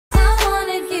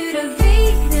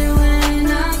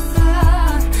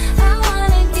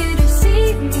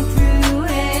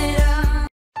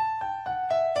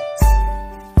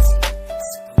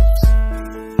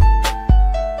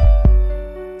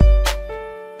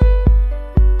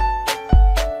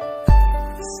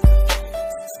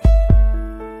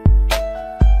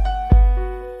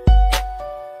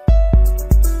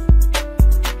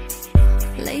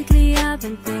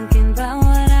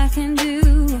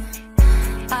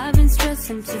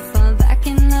stressing to fall back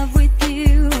in love with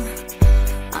you.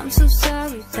 I'm so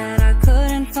sorry that I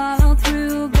couldn't follow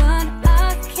through, but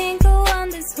I can't go on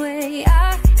this way.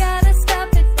 I gotta stop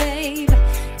it, babe.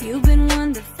 You've been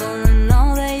wonderful and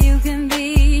all that you can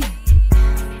be,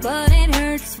 but it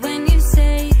hurts when you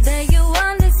say that you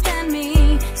understand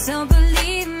me. So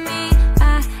believe me,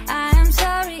 I am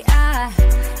sorry. I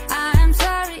am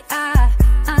sorry. I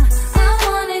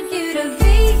wanted you to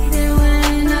be there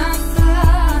when I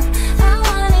fall. I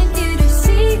wanted you to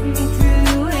see me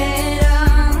through it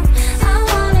all. I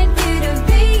wanted you to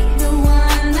be the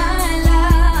one I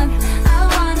love. I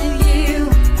wanted you.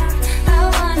 I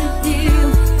wanted you.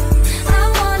 I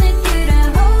wanted you to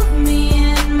hold me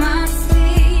in my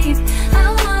sleep. I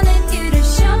wanted you to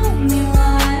show me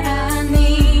what I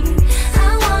need.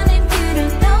 I wanted you to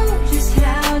know just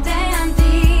how damn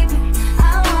deep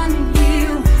I wanted you.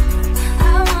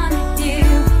 I wanted you.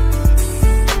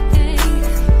 Hey,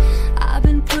 I've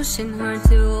been pushing hard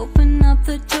to open up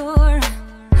the door,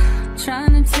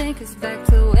 trying to take us back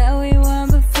to where we were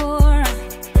before.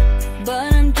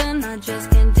 But I'm done, I just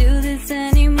can't do this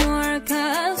anymore,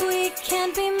 'cause we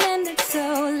can't be mended,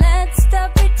 so let's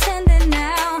stop pretending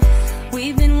now.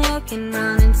 We've been walking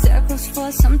round in circles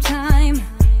for some time.